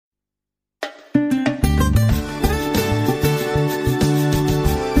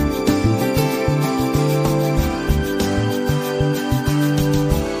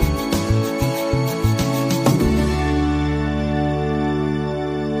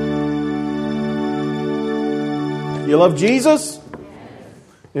You love Jesus?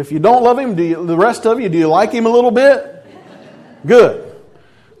 If you don't love Him, the rest of you, do you like Him a little bit? Good.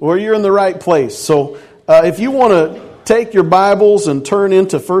 Well, you're in the right place. So if you want to take your Bibles and turn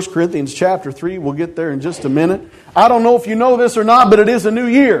into 1 Corinthians chapter 3, we'll get there in just a minute. I don't know if you know this or not, but it is a new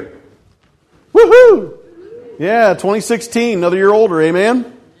year. Woohoo! Yeah, 2016, another year older,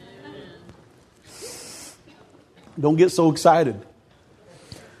 amen? Don't get so excited.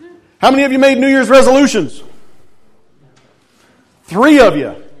 How many of you made New Year's resolutions? 3 of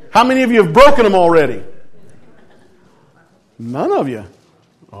you. How many of you have broken them already? None of you.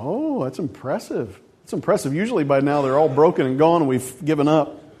 Oh, that's impressive. It's impressive. Usually by now they're all broken and gone and we've given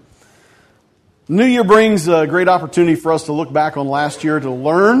up. New Year brings a great opportunity for us to look back on last year, to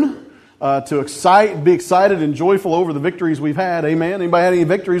learn, to be excited and joyful over the victories we've had. Amen. Anybody had any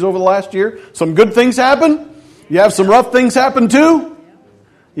victories over the last year? Some good things happen? You have some rough things happen too?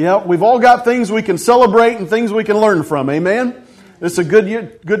 Yeah, we've all got things we can celebrate and things we can learn from. Amen. It's a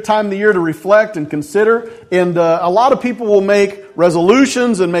good time of the year to reflect and consider. And a lot of people will make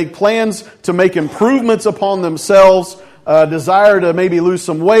resolutions and make plans to make improvements upon themselves. A desire to maybe lose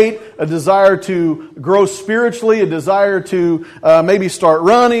some weight, a desire to grow spiritually, a desire to maybe start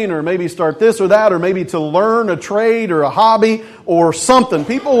running or maybe start this or that, or maybe to learn a trade or a hobby or something.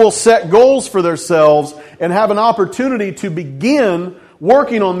 People will set goals for themselves and have an opportunity to begin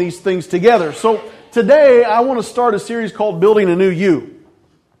working on these things together. So today I want to start a series called Building a New You.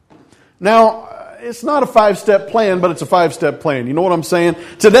 Now, it's not a 5-step plan, but it's a 5-step plan. You know what I'm saying?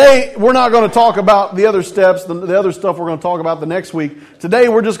 Today, we're not going to talk about the other steps, the other stuff we're going to talk about the next week. Today,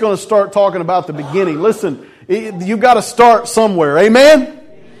 we're just going to start talking about the beginning. Listen, you've got to start somewhere. Amen?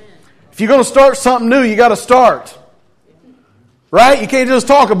 If you're going to start something new, you got to start. Right? You can't just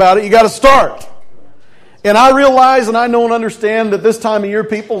talk about it. You got to start. And I realize and I know and understand that this time of year,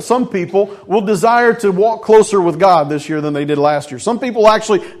 some people will desire to walk closer with God this year than they did last year. Some people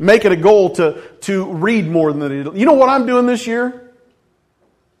actually make it a goal to read more than they did. You know what I'm doing this year?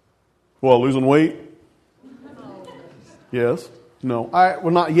 Well, losing weight? Yes. No. Well,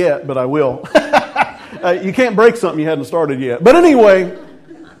 not yet, but I will. You can't break something you hadn't started yet. But anyway,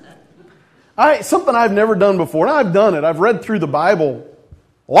 something I've never done before, and I've done it. I've read through the Bible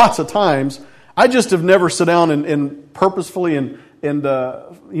lots of times. I just have never sat down and purposefully and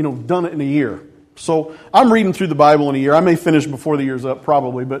done it in a year. So I'm reading through the Bible in a year. I may finish before the year's up,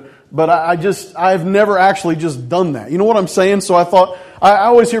 probably, but I've never actually just done that. You know what I'm saying? So I thought, I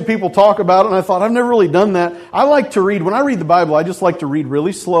always hear people talk about it, and I thought, I've never really done that. I like to read, when I read the Bible, I just like to read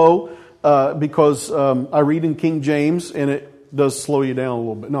really slow, because I read in King James, and it does slow you down a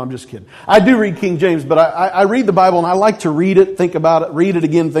little bit. No, I'm just kidding. I do read King James, but I read the Bible and I like to read it, think about it, read it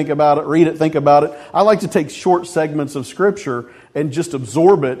again, think about it, read it, think about it. I like to take short segments of Scripture and just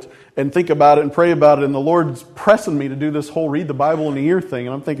absorb it and think about it and pray about it. And the Lord's pressing me to do this whole read the Bible in a year thing.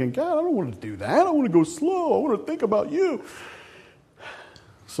 And I'm thinking, God, I don't want to do that. I want to go slow. I want to think about you.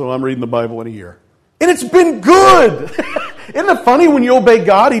 So I'm reading the Bible in a year. And it's been good. Isn't it funny when you obey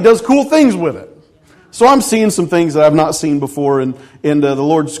God, He does cool things with it? So I'm seeing some things that I've not seen before, and the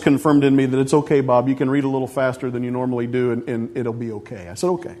Lord's confirmed in me that it's okay, Bob. You can read a little faster than you normally do, and it'll be okay. I said,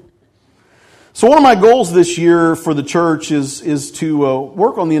 okay. So one of my goals this year for the church is to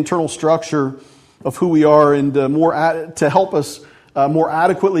work on the internal structure of who we are and to help us more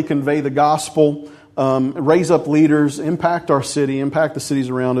adequately convey the gospel, raise up leaders, impact our city, impact the cities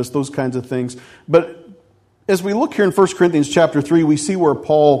around us, those kinds of things. But as we look here in 1 Corinthians chapter 3, we see where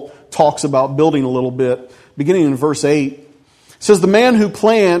Paul talks about building a little bit, beginning in verse 8. It says, the man who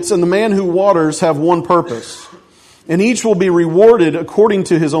plants and the man who waters have one purpose, and each will be rewarded according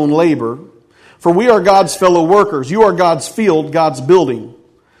to his own labor. For we are God's fellow workers. You are God's field, God's building.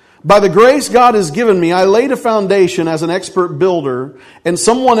 By the grace God has given me, I laid a foundation as an expert builder, and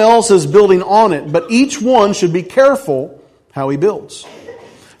someone else is building on it. But each one should be careful how he builds.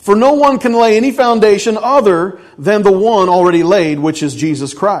 For no one can lay any foundation other than the one already laid, which is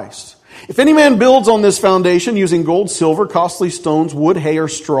Jesus Christ. If any man builds on this foundation using gold, silver, costly stones, wood, hay, or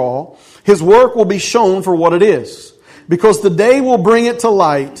straw, his work will be shown for what it is. Because the day will bring it to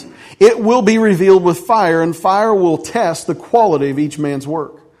light, it will be revealed with fire, and fire will test the quality of each man's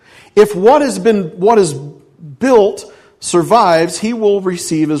work. If what is built survives, he will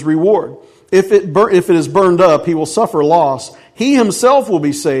receive his reward. If it is burned up, he will suffer loss. He himself will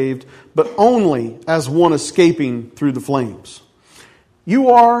be saved, but only as one escaping through the flames. You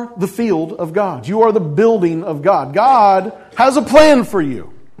are the field of God. You are the building of God. God has a plan for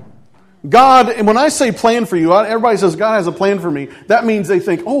you. God, and when I say plan for you, everybody says God has a plan for me. That means they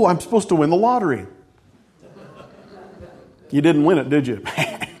think, oh, I'm supposed to win the lottery. You didn't win it, did you?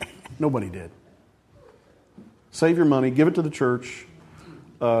 Nobody did. Save your money, give it to the church,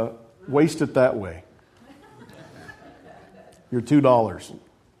 waste it that way. Your $2.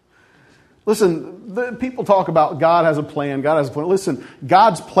 Listen, people talk about God has a plan, God has a plan. Listen,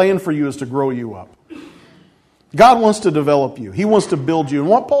 God's plan for you is to grow you up. God wants to develop you. He wants to build you. And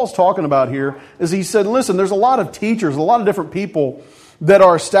what Paul's talking about here is he said, listen, there's a lot of teachers, a lot of different people that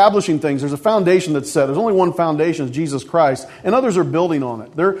are establishing things. There's a foundation that's set. There's only one foundation, is Jesus Christ, and others are building on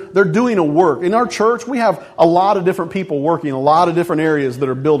it. They're doing a work. In our church, we have a lot of different people working in a lot of different areas that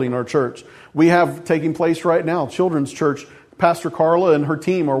are building our church. We have taking place right now, Children's Church. Pastor Carla and her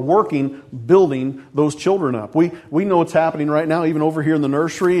team are working, building those children up. We know what's happening right now, even over here in the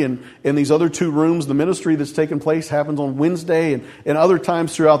nursery and in these other 2 rooms. The ministry that's taking place happens on Wednesday and other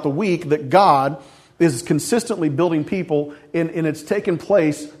times throughout the week, that God is consistently building people, and it's taking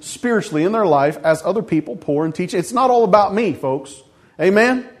place spiritually in their life as other people pour and teach. It's not all about me, folks.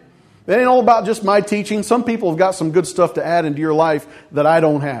 Amen? It ain't all about just my teaching. Some people have got some good stuff to add into your life that I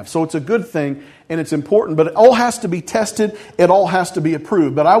don't have. So it's a good thing and it's important, but it all has to be tested. It all has to be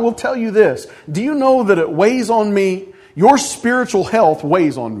approved. But I will tell you this. Do you know that it weighs on me? Your spiritual health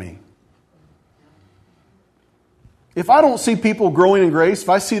weighs on me. If I don't see people growing in grace, if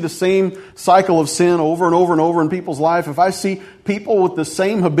I see the same cycle of sin over and over and over in people's life, if I see people with the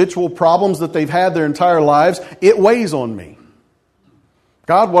same habitual problems that they've had their entire lives, it weighs on me.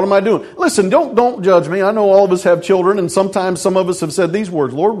 God, what am I doing? Listen, don't judge me. I know all of us have children, and sometimes some of us have said these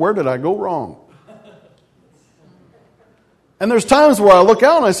words, Lord, where did I go wrong? And there's times where I look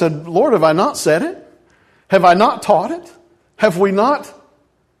out and I said, Lord, have I not said it? Have I not taught it? Have we not?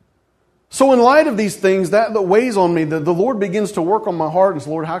 So in light of these things, that weighs on me, the Lord begins to work on my heart and says,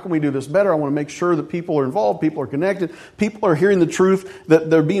 Lord, how can we do this better? I want to make sure that people are involved, people are connected, people are hearing the truth, that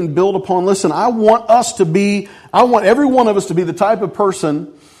they're being built upon. Listen, I want every one of us to be the type of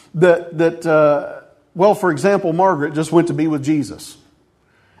person that for example, Margaret just went to be with Jesus.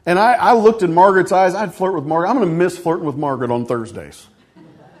 And I looked in Margaret's eyes, I'd flirt with Margaret. I'm going to miss flirting with Margaret on Thursdays.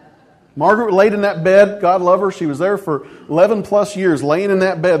 Margaret laid in that bed. God love her. She was there for 11 plus years, laying in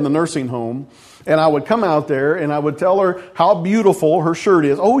that bed in the nursing home. And I would come out there and I would tell her how beautiful her shirt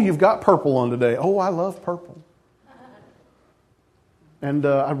is. Oh, you've got purple on today. Oh, I love purple. And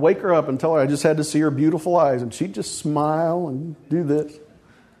I'd wake her up and tell her I just had to see her beautiful eyes. And she'd just smile and do this.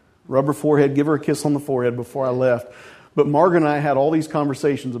 Rub her forehead, give her a kiss on the forehead before I left. But Margaret and I had all these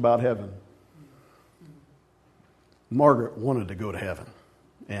conversations about heaven. Margaret wanted to go to heaven.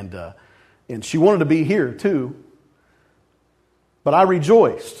 And she wanted to be here too. But I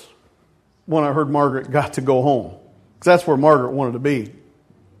rejoiced when I heard Margaret got to go home. Because that's where Margaret wanted to be.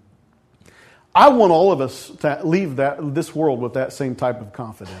 I want all of us to leave this world with that same type of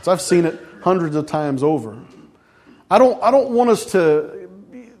confidence. I've seen it hundreds of times over. I don't want us to,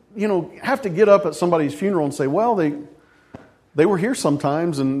 have to get up at somebody's funeral and say, well, they were here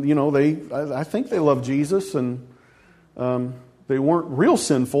sometimes, and I think they love Jesus, and they weren't real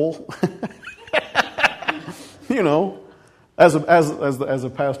sinful. As a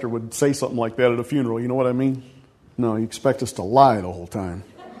pastor would say something like that at a funeral. You know what I mean? No, you expect us to lie the whole time.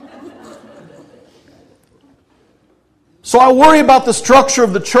 So I worry about the structure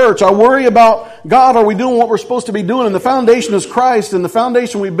of the church. I worry about, God, are we doing what we're supposed to be doing? And the foundation is Christ, and the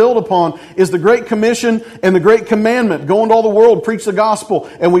foundation we build upon is the Great Commission and the Great Commandment. Go into all the world, preach the gospel,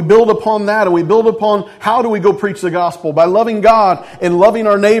 and we build upon that, and we build upon how do we go preach the gospel? By loving God and loving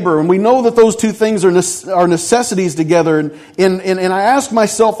our neighbor. And we know that those two things are necessities together. And I ask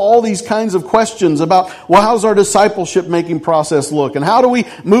myself all these kinds of questions about, well, how's our discipleship making process look? And how do we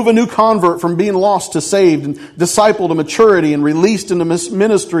move a new convert from being lost to saved and discipled to maturity and released into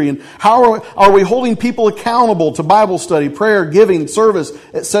ministry? And how are we holding people accountable to Bible study, prayer, giving, service,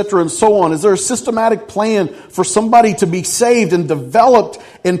 etc. and so on? Is there a systematic plan for somebody to be saved and developed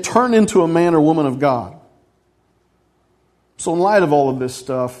and turned into a man or woman of God? So in light of all of this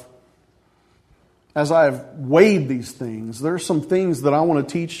stuff, as I've weighed these things, there are some things that I want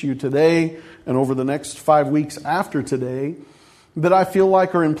to teach you today and over the next 5 weeks after today that I feel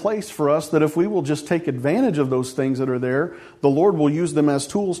like are in place for us, that if we will just take advantage of those things that are there, the Lord will use them as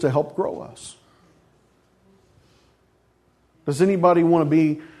tools to help grow us. Does anybody want to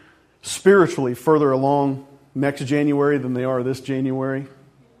be spiritually further along next January than they are this January?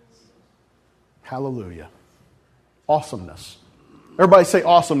 Hallelujah. Awesomeness. Everybody say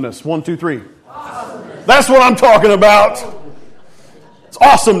awesomeness. 1, 2, 3. Awesomeness. That's what I'm talking about. It's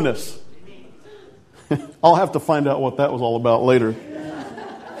awesomeness. I'll have to find out what that was all about later.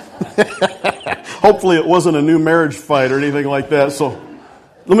 Hopefully it wasn't a new marriage fight or anything like that. So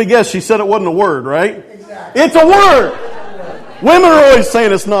let me guess, she said it wasn't a word, right? Exactly. It's a word. Women are always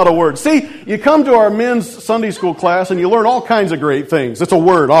saying it's not a word. See, you come to our men's Sunday school class and you learn all kinds of great things. It's a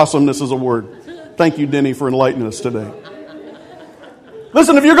word. Awesomeness is a word. Thank you, Denny, for enlightening us today.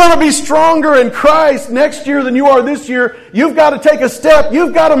 Listen, if you're going to be stronger in Christ next year than you are this year, you've got to take a step.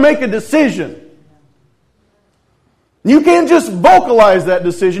 You've got to make a decision. You can't just vocalize that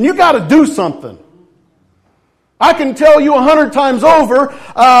decision. You've got to do something. I can tell you 100 times over,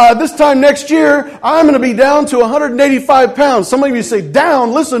 this time next year, I'm going to be down to 185 pounds. Some of you say,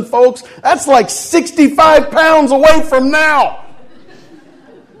 down? Listen, folks, that's like 65 pounds away from now.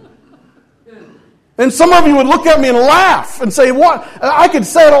 And some of you would look at me and laugh and say, what? I could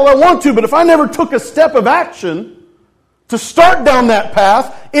say it all I want to, but if I never took a step of action to start down that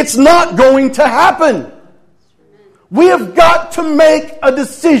path, it's not going to happen. We have got to make a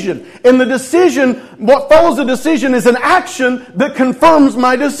decision. And the decision, what follows the decision is an action that confirms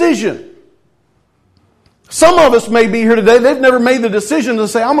my decision. Some of us may be here today, they've never made the decision to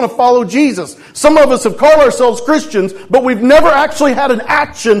say, I'm going to follow Jesus. Some of us have called ourselves Christians, but we've never actually had an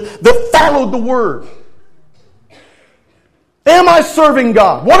action that followed the Word. Am I serving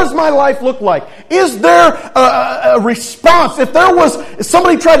God? What does my life look like? Is there a response? If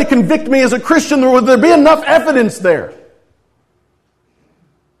somebody tried to convict me as a Christian, would there be enough evidence there?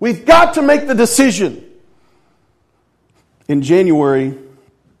 We've got to make the decision. In January,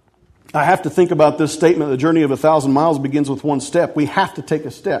 I have to think about this statement, the journey of 1,000 miles begins with one step. We have to take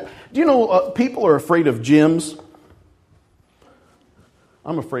a step. Do you know people are afraid of gyms?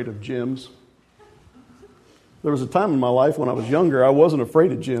 I'm afraid of gyms. There was a time in my life when I was younger, I wasn't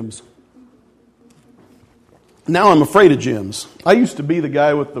afraid of gyms. Now I'm afraid of gyms. I used to be the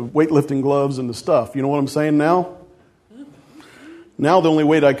guy with the weightlifting gloves and the stuff. You know what I'm saying now? Now the only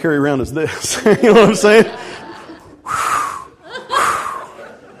weight I carry around is this. You know what I'm saying?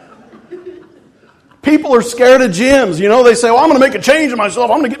 People are scared of gyms. You know, they say, well, I'm going to make a change in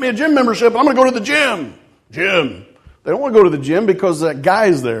myself. I'm going to get me a gym membership. I'm going to go to the gym. Gym. They don't want to go to the gym because that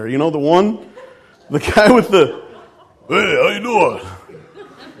guy's there. You know, the guy with the, hey, how you doing?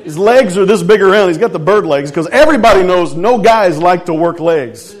 His legs are this big around. He's got the bird legs because everybody knows no guys like to work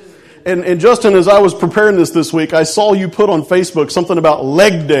legs. And Justin, as I was preparing this week, I saw you put on Facebook something about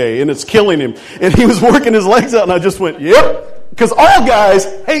leg day and it's killing him. And he was working his legs out and I just went, yep. Because all guys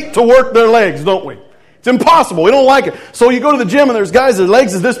hate to work their legs, don't we? It's impossible. We don't like it. So you go to the gym and there's guys, their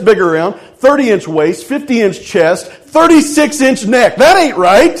legs is this big around, 30-inch waist, 50-inch chest, 36-inch neck. That ain't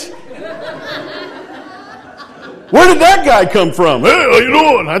right. Where did that guy come from? Hey, how you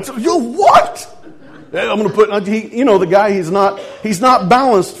doing? I said, yo, what? Hey, I'm going to put, the guy, he's not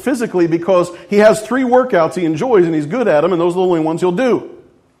balanced physically because he has 3 workouts he enjoys and he's good at them and those are the only ones he'll do.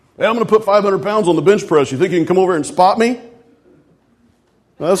 Hey, I'm going to put 500 pounds on the bench press. You think you can come over here and spot me?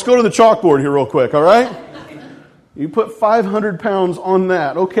 Now, let's go to the chalkboard here real quick, all right? You put 500 pounds on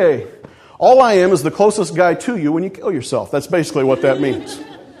that. Okay. All I am is the closest guy to you when you kill yourself. That's basically what that means.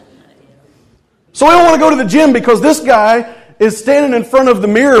 So we don't want to go to the gym because this guy is standing in front of the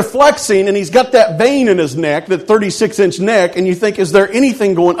mirror flexing and he's got that vein in his neck, that 36-inch neck, and you think, is there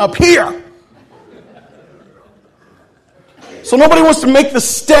anything going up here? So nobody wants to make the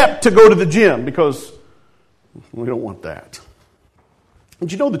step to go to the gym because we don't want that.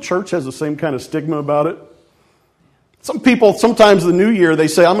 Did you know the church has the same kind of stigma about it? Some people, sometimes the new year, they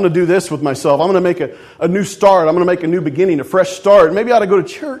say, I'm going to do this with myself. I'm going to make a new start. I'm going to make a new beginning, a fresh start. Maybe I ought to go to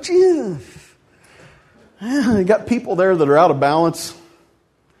church. Yeah. You got people there that are out of balance.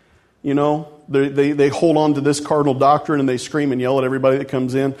 You know, they hold on to this cardinal doctrine and they scream and yell at everybody that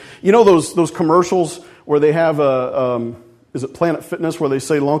comes in. You know those commercials where they have is it Planet Fitness where they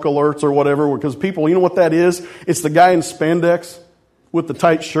say lunk alerts or whatever? Because people, you know what that is? It's the guy in spandex with the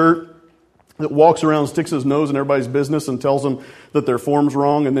tight shirt that walks around, sticks his nose in everybody's business and tells them that their form's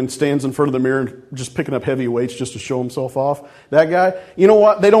wrong and then stands in front of the mirror and just picking up heavy weights just to show himself off. That guy, you know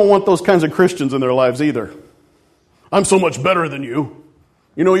what? They don't want those kinds of Christians in their lives either. I'm so much better than you.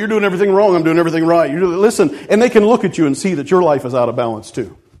 You know, you're doing everything wrong, I'm doing everything right. Listen, and they can look at you and see that your life is out of balance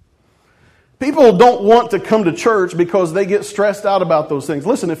too. People don't want to come to church because they get stressed out about those things.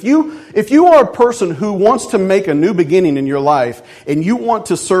 Listen, if you are a person who wants to make a new beginning in your life and you want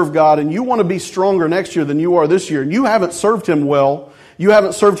to serve God and you want to be stronger next year than you are this year and you haven't served Him well, you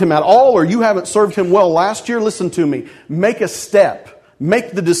haven't served Him at all, or you haven't served Him well last year, listen to me. Make a step.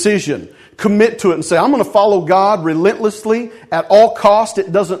 Make the decision. commit to it and say, I'm going to follow God relentlessly at all cost.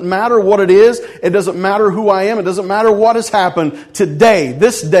 It doesn't matter what it is. It doesn't matter who I am. It doesn't matter what has happened. Today,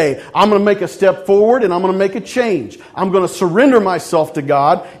 this day, I'm going to make a step forward and I'm going to make a change. I'm going to surrender myself to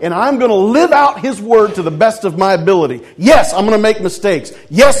God and I'm going to live out His Word to the best of my ability. Yes, I'm going to make mistakes.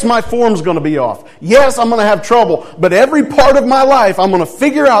 Yes, my form's going to be off. Yes, I'm going to have trouble. But every part of my life, I'm going to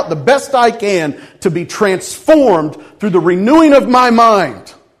figure out the best I can to be transformed through the renewing of my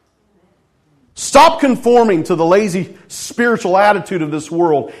mind. Stop conforming to the lazy spiritual attitude of this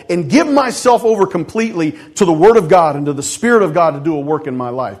world and give myself over completely to the Word of God and to the Spirit of God to do a work in my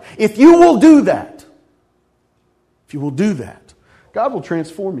life. If you will do that, God will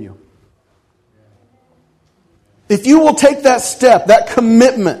transform you. If you will take that step, that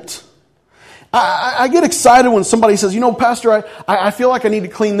commitment. I get excited when somebody says, Pastor, I feel like I need to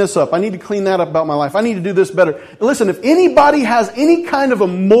clean this up. I need to clean that up about my life. I need to do this better. Listen, if anybody has any kind of a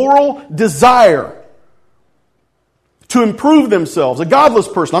moral desire to improve themselves, a godless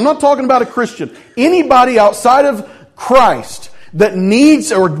person, I'm not talking about a Christian, anybody outside of Christ that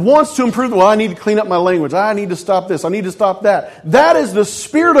needs or wants to improve, I need to clean up my language. I need to stop this. I need to stop that. That is the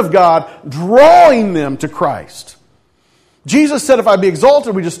Spirit of God drawing them to Christ. Jesus said, if I be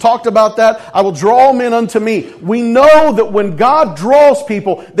exalted, we just talked about that, I will draw all men unto me. We know that when God draws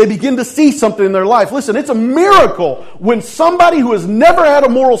people, they begin to see something in their life. Listen, it's a miracle when somebody who has never had a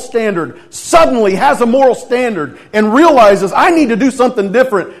moral standard suddenly has a moral standard and realizes, I need to do something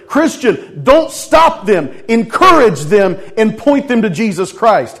different. Christian, don't stop them. Encourage them and point them to Jesus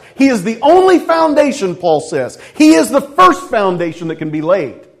Christ. He is the only foundation, Paul says. He is the first foundation that can be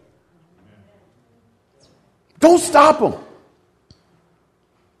laid. Don't stop them.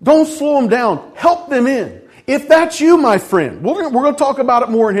 Don't slow them down. Help them in. If that's you, my friend, we're going to talk about it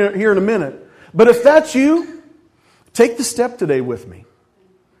more here in a minute. But if that's you, take the step today with me.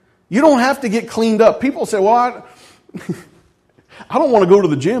 You don't have to get cleaned up. People say, well, I don't want to go to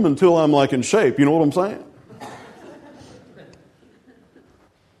the gym until I'm in shape. You know what I'm saying?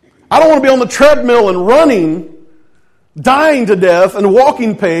 I don't want to be on the treadmill and running, dying to death and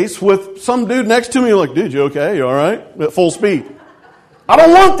walking pace with some dude next to me like, dude, you okay? You all right? At full speed. I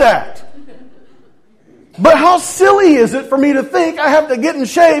don't want that. But how silly is it for me to think I have to get in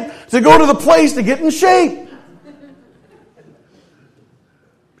shape to go to the place to get in shape?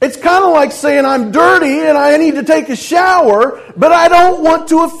 It's kind of like saying I'm dirty and I need to take a shower, but I don't want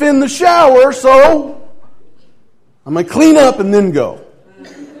to offend the shower, so I'm going to clean up and then go.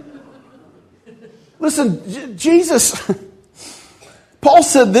 Listen, Jesus, Paul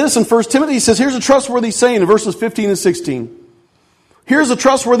said this in 1 Timothy. He says, here's a trustworthy saying in verses 15 and 16. Here's a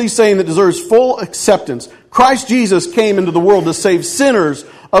trustworthy saying that deserves full acceptance. Christ Jesus came into the world to save sinners,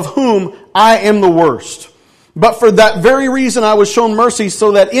 of whom I am the worst. But for that very reason I was shown mercy,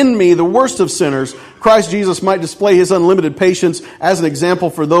 so that in me, the worst of sinners, Christ Jesus might display His unlimited patience as an example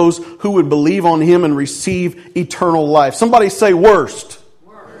for those who would believe on Him and receive eternal life. Somebody say worst.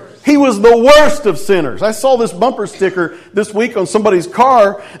 He was the worst of sinners. I saw this bumper sticker this week on somebody's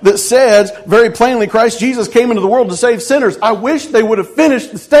car that says very plainly, Christ Jesus came into the world to save sinners. I wish they would have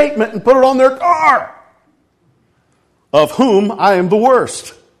finished the statement and put it on their car. Of whom I am the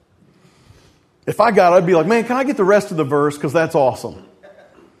worst. If I got it, I'd be like, man, can I get the rest of the verse? Because that's awesome.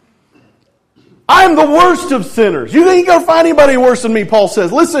 I'm the worst of sinners. You think you're going to find anybody worse than me, Paul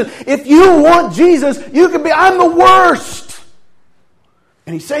says. Listen, if you want Jesus, you can be, I'm the worst.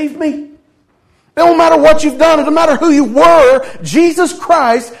 And He saved me. It don't matter what you've done. It doesn't matter who you were. Jesus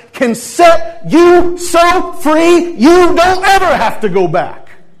Christ can set you so free you don't ever have to go back.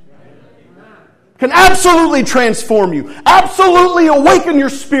 Can absolutely transform you. Absolutely awaken your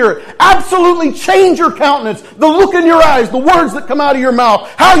spirit. Absolutely change your countenance. The look in your eyes. The words that come out of your mouth.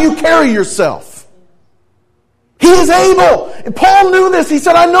 How you carry yourself. He is able. And Paul knew this. He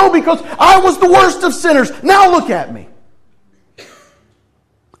said, I know because I was the worst of sinners. Now look at me.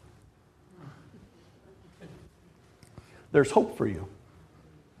 There's hope for you.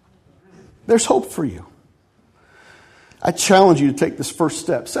 There's hope for you. I challenge you to take this first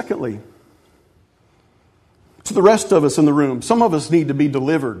step. Secondly, to the rest of us in the room, some of us need to be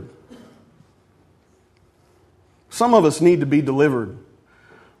delivered. Some of us need to be delivered.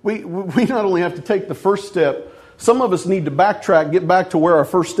 We not only have to take the first step, some of us need to backtrack, get back to where our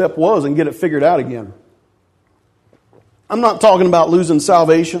first step was and get it figured out again. I'm not talking about losing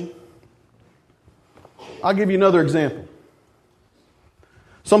salvation. I'll give you another example.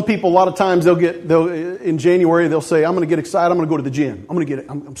 Some people, a lot of times, in January, they'll say, I'm going to get excited, I'm going to go to the gym. I'm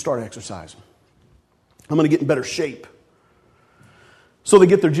going to start exercising. I'm going to get in better shape. So they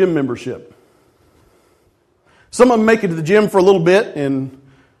get their gym membership. Some of them make it to the gym for a little bit, and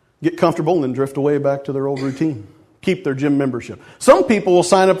get comfortable, and then drift away back to their old routine. Keep their gym membership. Some people will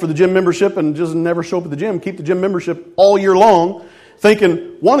sign up for the gym membership and just never show up at the gym, keep the gym membership all year long,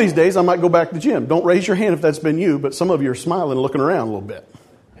 thinking, one of these days I might go back to the gym. Don't raise your hand if that's been you, but some of you are smiling and looking around a little bit.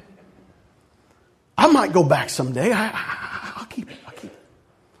 I might go back someday. I'll keep it.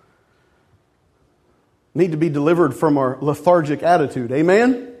 Need to be delivered from our lethargic attitude.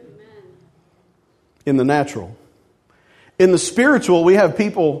 Amen? In the natural. In the spiritual, we have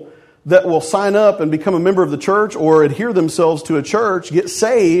people that will sign up and become a member of the church or adhere themselves to a church, get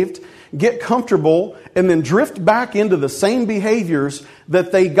saved, get comfortable, and then drift back into the same behaviors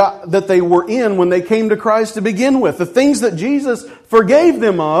that they were in when they came to Christ to begin with. The things that Jesus forgave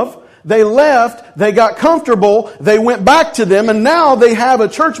them of, they left, they got comfortable, they went back to them, and now they have a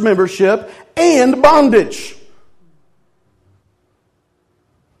church membership and bondage.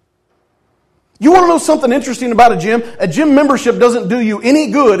 You want to know something interesting about a gym? A gym membership doesn't do you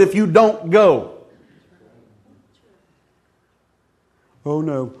any good if you don't go. Oh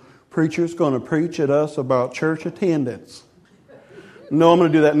no, preacher's going to preach at us about church attendance. No, I'm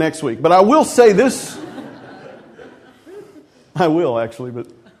going to do that next week. But I will say this. I will actually, but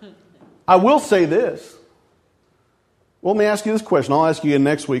I will say this. Well, let me ask you this question. I'll ask you again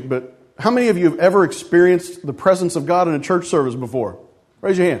next week, but how many of you have ever experienced the presence of God in a church service before?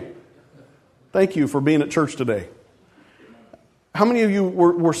 Raise your hand. Thank you for being at church today. How many of you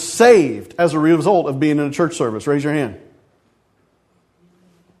were saved as a result of being in a church service? Raise your hand.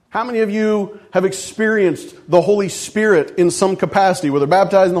 How many of you have experienced the Holy Spirit in some capacity, whether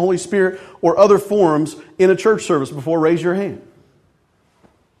baptized in the Holy Spirit or other forms in a church service before? Raise your hand.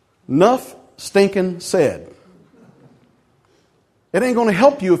 Enough stinking said. It ain't going to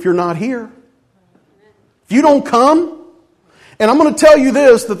help you if you're not here. If you don't come, and I'm going to tell you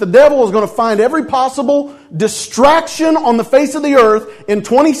this, that the devil is going to find every possible distraction on the face of the earth in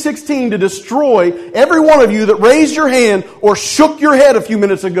 2016 to destroy every one of you that raised your hand or shook your head a few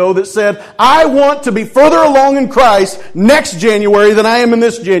minutes ago that said, I want to be further along in Christ next January than I am in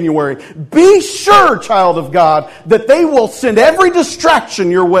this January. Be sure, child of God, that they will send every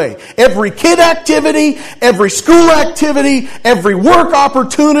distraction your way. Every kid activity, every school activity, every work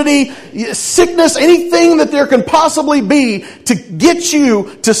opportunity, sickness, anything that there can possibly be to get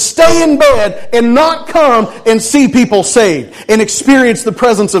you to stay in bed and not come and see people saved and experience the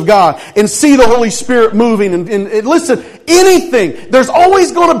presence of God and see the Holy Spirit moving. And listen, anything. There's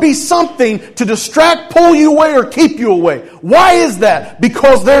always going to be something to distract, pull you away, or keep you away. Why is that?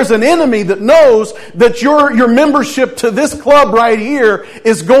 Because there's an enemy that knows that your membership to this club right here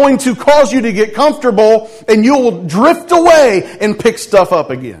is going to cause you to get comfortable and you will drift away and pick stuff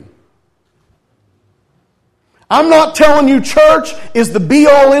up again. I'm not telling you church is the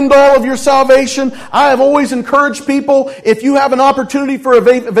be-all, end-all of your salvation. I have always encouraged people, if you have an opportunity for a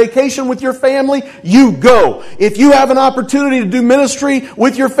vacation with your family, you go. If you have an opportunity to do ministry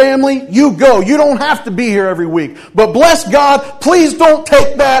with your family, you go. You don't have to be here every week. But bless God, please don't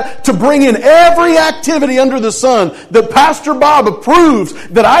take that to bring in every activity under the sun that Pastor Bob approves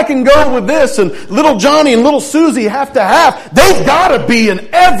that I can go with this and little Johnny and little Susie have to have. They've got to be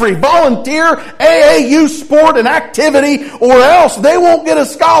in every volunteer, AAU sport, an activity, or else they won't get a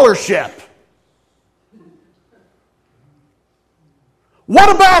scholarship. What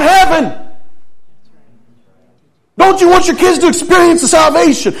about heaven? Don't you want your kids to experience the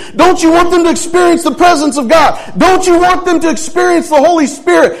salvation? Don't you want them to experience the presence of God? Don't you want them to experience the Holy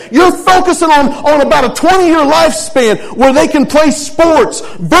Spirit? You're focusing on about a 20-year lifespan where they can play sports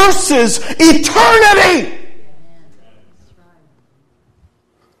versus eternity.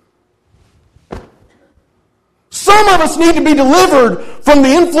 Some of us need to be delivered from the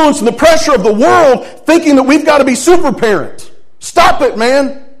influence and the pressure of the world thinking that we've got to be super parents. Stop it,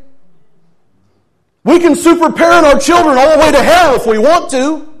 man. We can super parent our children all the way to hell if we want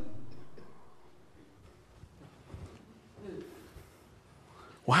to.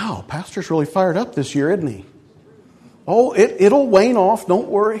 Wow, Pastor's really fired up this year, isn't he? Oh, it'll wane off, don't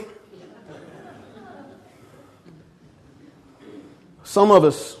worry. Some of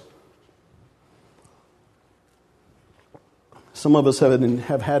us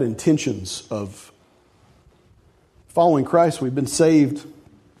have had intentions of following Christ. We've been saved.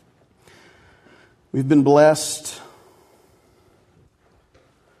 We've been blessed.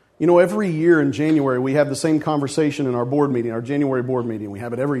 You know, every year in January, we have the same conversation in our board meeting, our January board meeting. We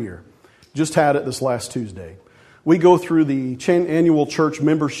have it every year. Just had it this last Tuesday. We go through the annual church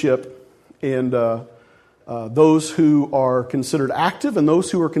membership and those who are considered active and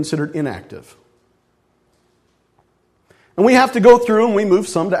those who are considered inactive. And we have to go through and we move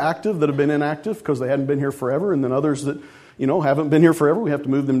some to active that have been inactive because they hadn't been here forever, and then others that, haven't been here forever. We have to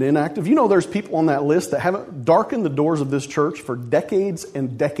move them to inactive. There's people on that list that haven't darkened the doors of this church for decades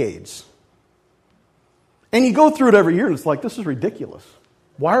and decades. And you go through it every year and it's like, this is ridiculous.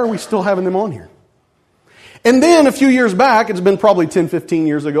 Why are we still having them on here? And then a few years back, it's been probably 10, 15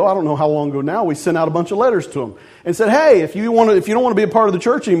 years ago, I don't know how long ago now, we sent out a bunch of letters to them and said, hey, if you don't want to be a part of the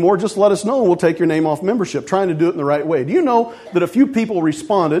church anymore, just let us know and we'll take your name off membership, trying to do it in the right way. Do you know that a few people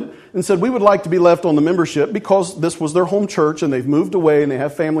responded and said, we would like to be left on the membership because this was their home church and they've moved away and they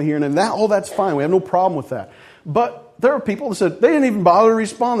have family here, and that's fine. We have no problem with that. But there are people that said they didn't even bother to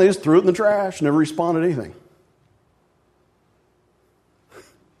respond. They just threw it in the trash, never responded to anything.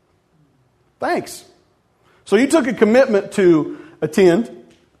 Thanks. So you took a commitment to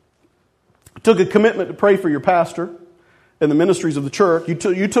attend, took a commitment to pray for your pastor and the ministries of the church.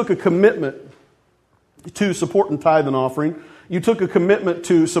 You took a commitment to support and tithe and offering. You took a commitment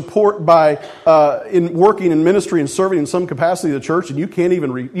to support by in working in ministry and serving in some capacity of the church, and you can't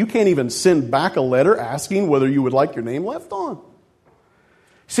even send back a letter asking whether you would like your name left on.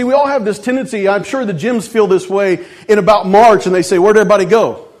 See, we all have this tendency. I'm sure the gyms feel this way in about March, and they say, "Where'd everybody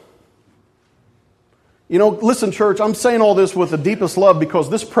go?" Listen, church, I'm saying all this with the deepest love because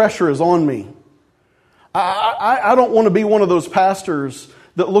this pressure is on me. I don't want to be one of those pastors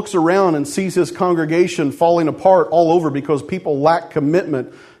that looks around and sees his congregation falling apart all over because people lack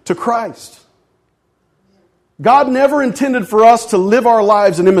commitment to Christ. God never intended for us to live our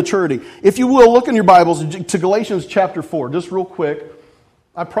lives in immaturity. If you will, look in your Bibles to Galatians chapter 4, just real quick.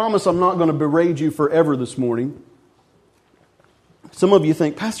 I promise I'm not going to berate you forever this morning. Some of you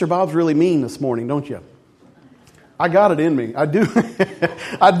think, Pastor Bob's really mean this morning, don't you? I got it in me. I do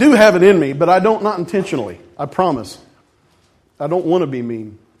I do have it in me, but I don't, not intentionally. I promise. I don't want to be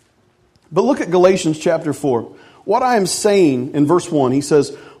mean. But look at Galatians chapter 4. What I am saying in verse 1, he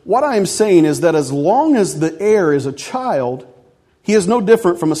says, what I am saying is that as long as the heir is a child, he is no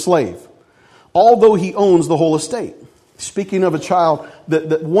different from a slave, although he owns the whole estate. Speaking of a child,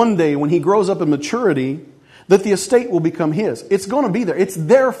 that one day when he grows up in maturity, that the estate will become his. It's going to be there. It's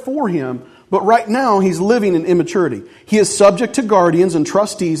there for him. But right now, he's living in immaturity. He is subject to guardians and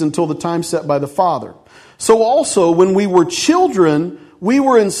trustees until the time set by the Father. So also, when we were children, we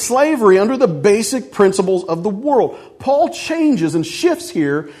were in slavery under the basic principles of the world. Paul changes and shifts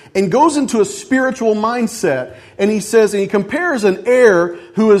here and goes into a spiritual mindset. And he says, and he compares an heir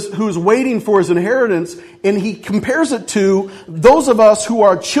who is waiting for his inheritance, and he compares it to those of us who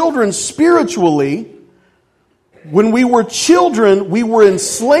are children spiritually. When we were children, we were in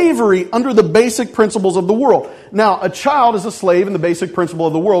slavery under the basic principles of the world. Now, a child is a slave in the basic principle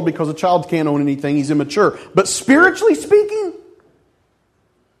of the world because a child can't own anything. He's immature. But spiritually speaking,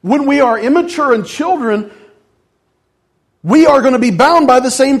 when we are immature and children, we are going to be bound by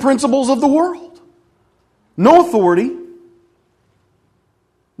the same principles of the world. No authority,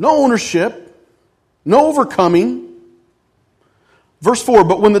 no ownership, no overcoming. Verse 4,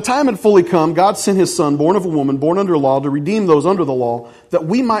 but when the time had fully come, God sent His Son, born of a woman, born under law, to redeem those under the law, that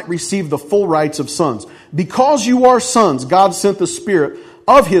we might receive the full rights of sons. Because you are sons, God sent the Spirit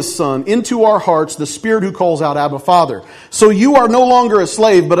of His Son into our hearts, the Spirit who calls out, Abba, Father. So you are no longer a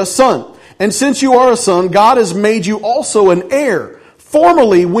slave, but a son. And since you are a son, God has made you also an heir.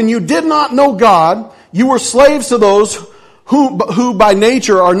 Formerly, when you did not know God, you were slaves to those who by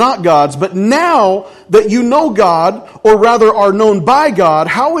nature are not God's. But now that you know God, or rather are known by God,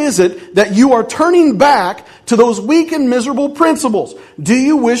 how is it that you are turning back to those weak and miserable principles? Do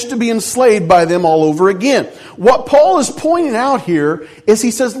you wish to be enslaved by them all over again? What Paul is pointing out here is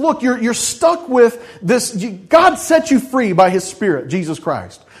he says, look, you're stuck with this. God set you free by His Spirit, Jesus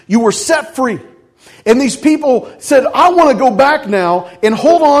Christ. You were set free. And these people said, I want to go back now and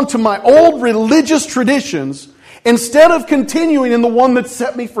hold on to my old religious traditions instead of continuing in the one that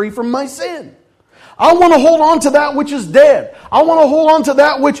set me free from my sin. I want to hold on to that which is dead. I want to hold on to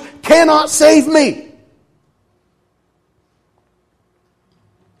that which cannot save me.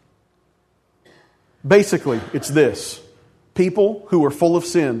 Basically, it's this. People who are full of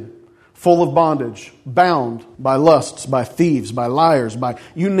sin, full of bondage, bound by lusts, by thieves, by liars, by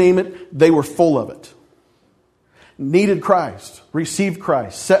you name it, they were full of it. Needed Christ, received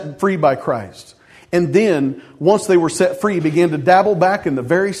Christ, set free by Christ. And then, once they were set free, began to dabble back in the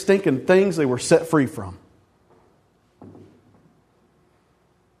very stinking things they were set free from.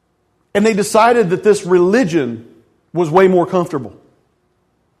 And they decided that this religion was way more comfortable.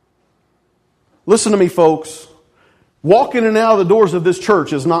 Listen to me, folks. Walking in and out of the doors of this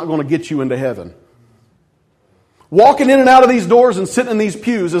church is not going to get you into heaven. Walking in and out of these doors and sitting in these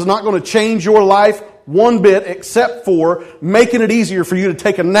pews is not going to change your life one bit, except for making it easier for you to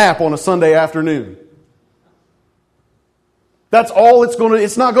take a nap on a Sunday afternoon. That's all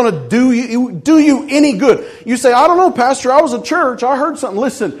it's not going to do you any good. You say, I don't know, Pastor, I was at church, I heard something.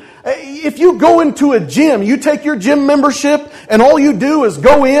 Listen, if you go into a gym, you take your gym membership and all you do is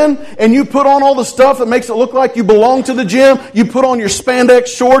go in and you put on all the stuff that makes it look like you belong to the gym. You put on your spandex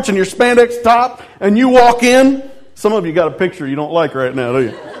shorts and your spandex top and you walk in. Some of you got a picture you don't like right now, do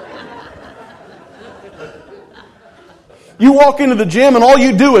you? You walk into the gym and all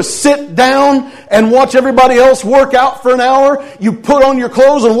you do is sit down and watch everybody else work out for an hour. You put on your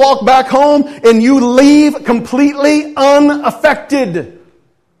clothes and walk back home and you leave completely unaffected.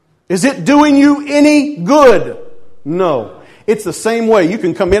 Is it doing you any good? No. It's the same way. You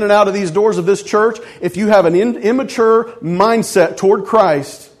can come in and out of these doors of this church if you have an immature mindset toward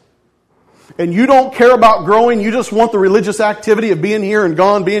Christ and you don't care about growing, you just want the religious activity of being here and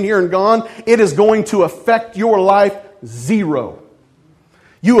gone, being here and gone, it is going to affect your life zero.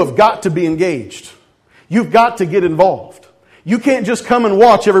 You have got to be engaged. You've got to get involved. You can't just come and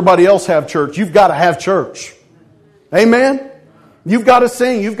watch everybody else have church. You've got to have church. Amen? You've got to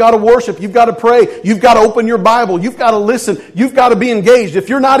sing. You've got to worship. You've got to pray. You've got to open your Bible. You've got to listen. You've got to be engaged. If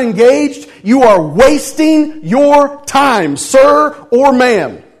you're not engaged, you are wasting your time, sir or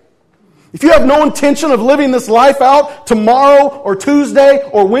ma'am. If you have no intention of living this life out tomorrow or Tuesday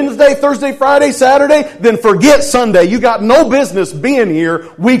or Wednesday, Thursday, Friday, Saturday, then forget Sunday. You got no business being here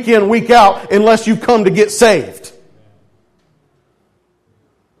week in, week out unless you come to get saved.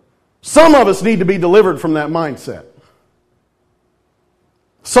 Some of us need to be delivered from that mindset.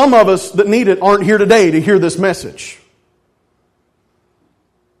 Some of us that need it aren't here today to hear this message.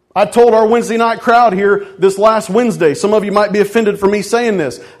 I told our Wednesday night crowd here this last Wednesday, some of you might be offended for me saying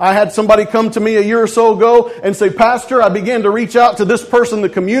this. I had somebody come to me a year or so ago and say, Pastor, I began to reach out to this person in the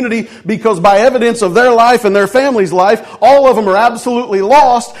community because by evidence of their life and their family's life, all of them are absolutely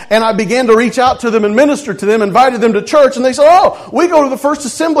lost. And I began to reach out to them and minister to them, invited them to church. And they said, oh, we go to the First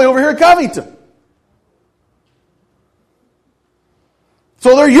Assembly over here at Covington.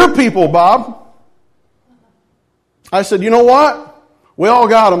 So they're your people, Bob. I said, you know what? We all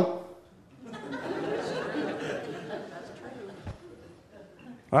got them.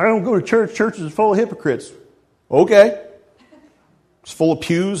 I don't go to church. Church is full of hypocrites. Okay. It's full of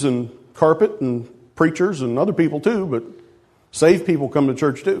pews and carpet and preachers and other people too, but saved people come to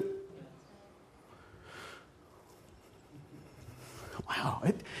church too. Wow.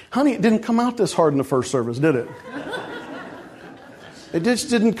 Honey, it didn't come out this hard in the first service, did it? It just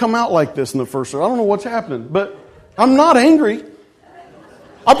didn't come out like this in the first service. I don't know what's happening, but I'm not angry.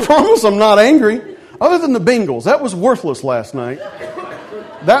 I promise I'm not angry. Other than the Bengals. That was worthless last night.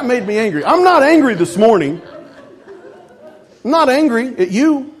 That made me angry. I'm not angry this morning. I'm not angry at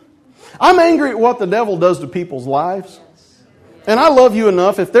you. I'm angry at what the devil does to people's lives. And I love you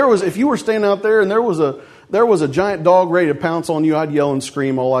enough. If you were standing out there and there was a giant dog ready to pounce on you, I'd yell and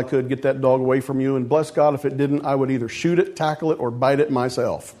scream all I could, get that dog away from you. And bless God, if it didn't, I would either shoot it, tackle it, or bite it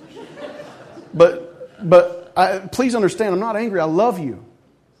myself. But please understand, I'm not angry. I love you.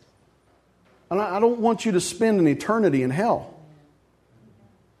 And I don't want you to spend an eternity in hell.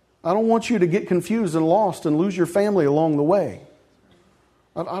 I don't want you to get confused and lost and lose your family along the way.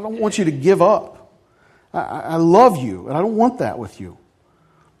 I don't want you to give up. I love you, and I don't want that with you.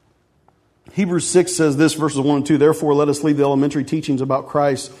 Hebrews 6 says this, verses 1 and 2, Therefore let us leave the elementary teachings about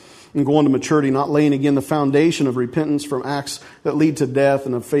Christ and go on to maturity, not laying again the foundation of repentance from acts that lead to death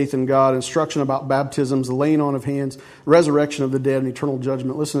and of faith in God, instruction about baptisms, the laying on of hands, resurrection of the dead, and eternal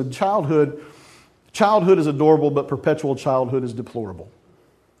judgment. Listen, childhood is adorable, but perpetual childhood is deplorable.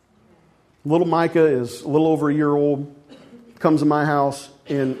 Little Micah is a little over a year old, comes to my house,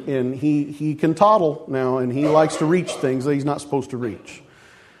 and he can toddle now, and he likes to reach things that he's not supposed to reach.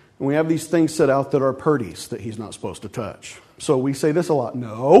 And we have these things set out that are purties that he's not supposed to touch. So we say this a lot,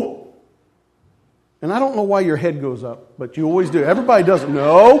 no. And I don't know why your head goes up, but you always do. Everybody does it.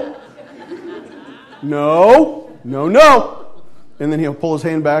 No. No. No, no. And then he'll pull his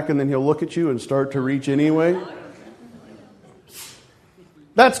hand back and then he'll look at you and start to reach anyway.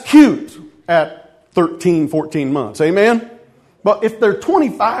 That's cute at 13, 14 months. Amen? But if they're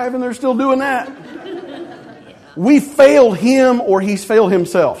 25 and they're still doing that, we failed him or he's failed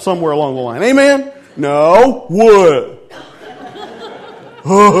himself somewhere along the line. Amen? No. What?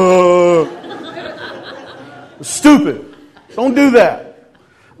 Stupid. Don't do that.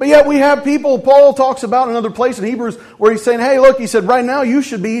 But yet we have people, Paul talks about in another place in Hebrews where he's saying, hey, look, he said, right now you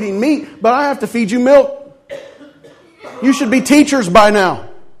should be eating meat, but I have to feed you milk. You should be teachers by now.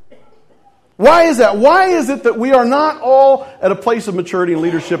 Why is that? Why is it that we are not all at a place of maturity and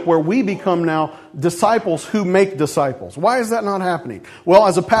leadership where we become now disciples who make disciples. Why is that not happening? Well,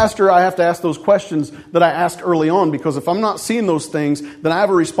 as a pastor, I have to ask those questions that I asked early on, because if I'm not seeing those things, then I have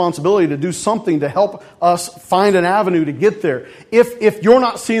a responsibility to do something to help us find an avenue to get there. If you're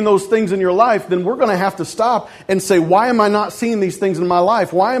not seeing those things in your life, then we're going to have to stop and say, why am I not seeing these things in my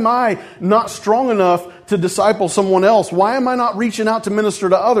life? Why am I not strong enough to disciple someone else? Why am I not reaching out to minister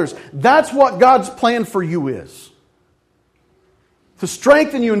to others? That's what God's plan for you is. To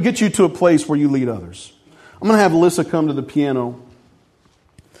strengthen you and get you to a place where you lead others. I'm going to have Alyssa come to the piano.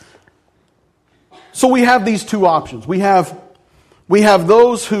 So we have these two options. We have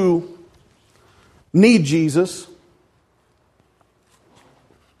those who need Jesus,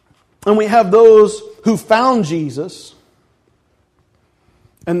 and we have those who found Jesus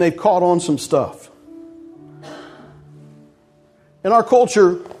and they've caught on some stuff. In our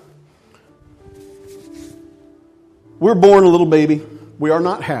culture, we're born a little baby. We are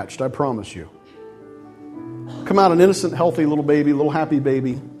not hatched, I promise you. Come out an innocent, healthy little baby, little happy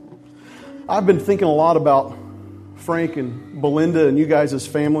baby. I've been thinking a lot about Frank and Belinda and you guys'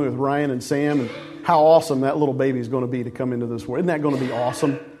 family with Ryan and Sam, and how awesome that little baby is going to be to come into this world. Isn't that going to be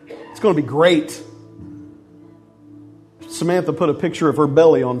awesome? It's going to be great. Samantha put a picture of her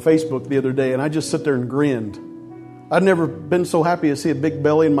belly on Facebook the other day, and I just sit there and grinned. I've never been so happy to see a big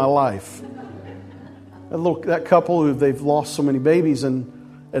belly in my life. That couple who they've lost so many babies, and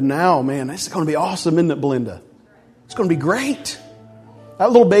now, man, this is going to be awesome, isn't it, Belinda? It's going to be great.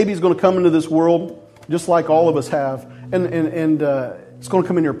 That little baby is going to come into this world just like all of us have, and it's going to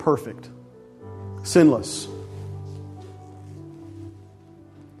come in here perfect, sinless.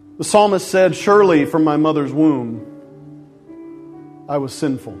 The psalmist said, "Surely from my mother's womb I was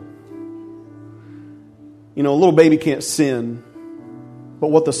sinful." You know, a little baby can't sin. But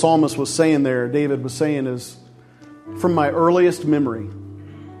what the psalmist was saying there, David was saying, is from my earliest memory,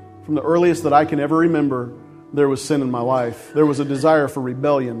 from the earliest that I can ever remember, there was sin in my life. There was a desire for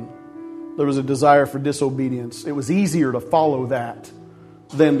rebellion. There was a desire for disobedience. It was easier to follow that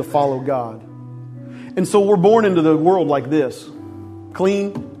than to follow God. And so we're born into the world like this.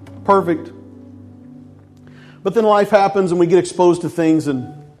 Clean, perfect. But then life happens and we get exposed to things,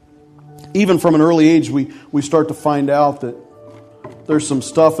 and even from an early age we start to find out that there's some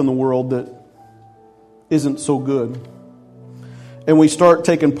stuff in the world that isn't so good. And we start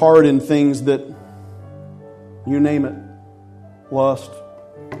taking part in things that, you name it, lust,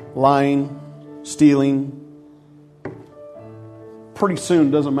 lying, stealing. Pretty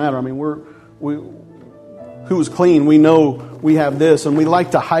soon, doesn't matter. I mean, who is clean, we know we have this, and we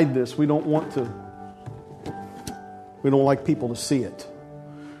like to hide this. We don't like people to see it.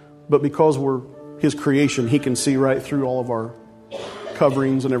 But because we're His creation, He can see right through all of our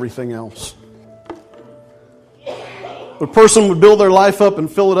coverings and everything else. A person would build their life up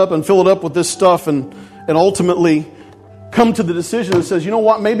and fill it up with this stuff, and ultimately come to the decision that says, you know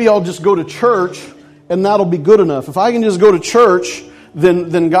what, maybe I'll just go to church and that'll be good enough. If I can just go to church,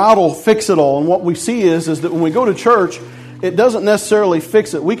 then God will fix it all. And what we see is that when we go to church, it doesn't necessarily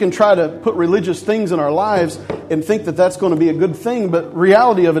fix it. We can try to put religious things in our lives and think that that's going to be a good thing, but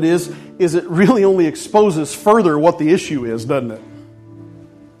reality of it is it really only exposes further what the issue is, doesn't it?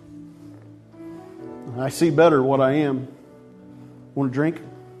 I see better what I am. Want a drink?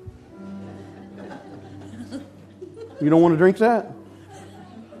 You don't want to drink that?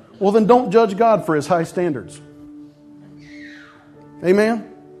 Well, then don't judge God for His high standards.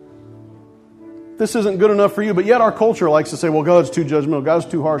 Amen? This isn't good enough for you, but yet our culture likes to say, well, God's too judgmental, God's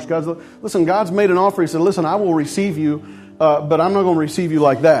too harsh. Listen, God's made an offer. He said, listen, I will receive you, but I'm not going to receive you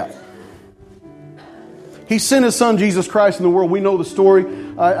like that. He sent His Son, Jesus Christ, in the world. We know the story.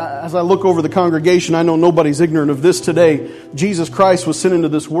 As I look over the congregation, I know nobody's ignorant of this today. Jesus Christ was sent into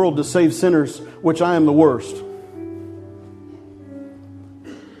this world to save sinners, which I am the worst.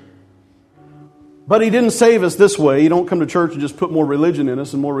 But He didn't save us this way. You don't come to church and just put more religion in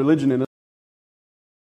us and more religion in us.